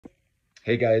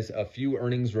Hey guys, a few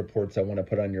earnings reports I want to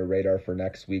put on your radar for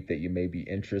next week that you may be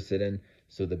interested in.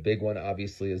 So the big one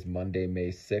obviously is Monday, May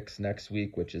 6th next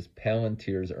week, which is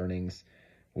Palantir's earnings.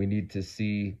 We need to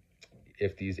see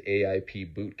if these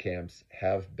AIP boot camps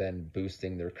have been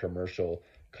boosting their commercial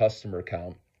customer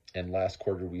count. And last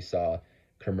quarter we saw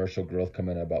commercial growth come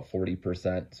in at about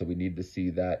 40%. So we need to see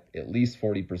that at least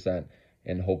 40%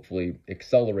 and hopefully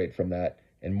accelerate from that.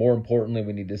 And more importantly,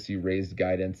 we need to see raised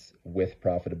guidance with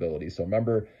profitability. So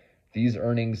remember, these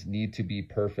earnings need to be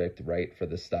perfect, right, for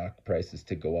the stock prices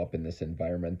to go up in this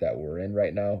environment that we're in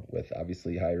right now, with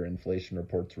obviously higher inflation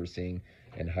reports we're seeing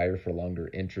and higher for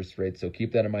longer interest rates. So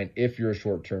keep that in mind if you're a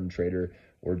short-term trader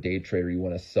or day trader, you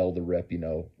want to sell the rip,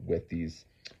 with these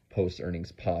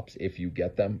post-earnings pops if you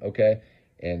get them, okay?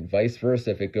 And vice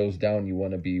versa, if it goes down, you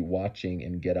want to be watching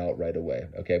and get out right away,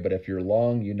 okay? But if you're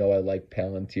long, I like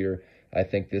Palantir. I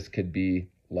think this could be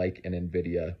like an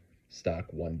NVIDIA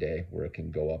stock one day where it can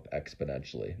go up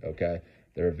exponentially, okay?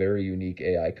 They're a very unique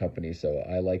AI company, so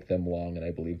I like them long, and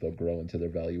I believe they'll grow into their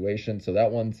valuation. So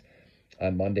that one's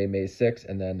on Monday, May 6th,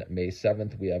 and then May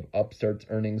 7th, we have Upstart's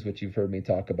earnings, which you've heard me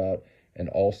talk about, and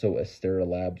also Astera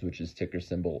Labs, which is ticker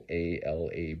symbol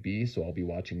ALAB, so I'll be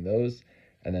watching those.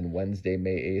 And then Wednesday,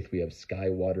 May 8th, we have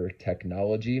Skywater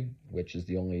Technology, which is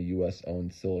the only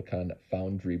U.S.-owned silicon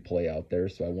foundry play out there.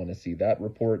 So I want to see that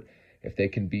report. If they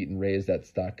can beat and raise, that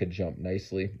stock could jump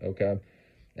nicely, okay?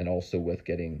 And also with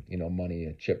getting, money,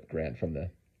 a chip grant from the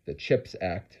CHIPS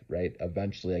Act, right?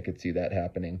 Eventually, I could see that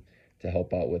happening to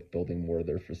help out with building more of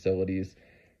their facilities.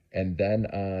 And then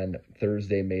on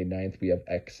Thursday, May 9th, we have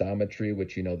Exometry,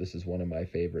 which, this is one of my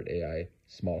favorite AI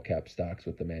small cap stocks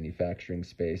with the manufacturing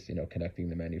space, connecting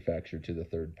the manufacturer to the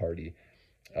third party,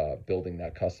 building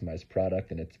that customized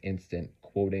product, and it's instant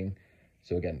quoting.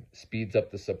 So again, speeds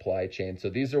up the supply chain. So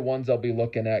these are ones I'll be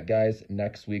looking at, guys,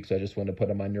 next week. So I just want to put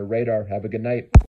them on your radar. Have a good night.